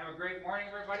 Have a great morning,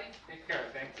 everybody. Take care.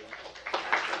 Thank you.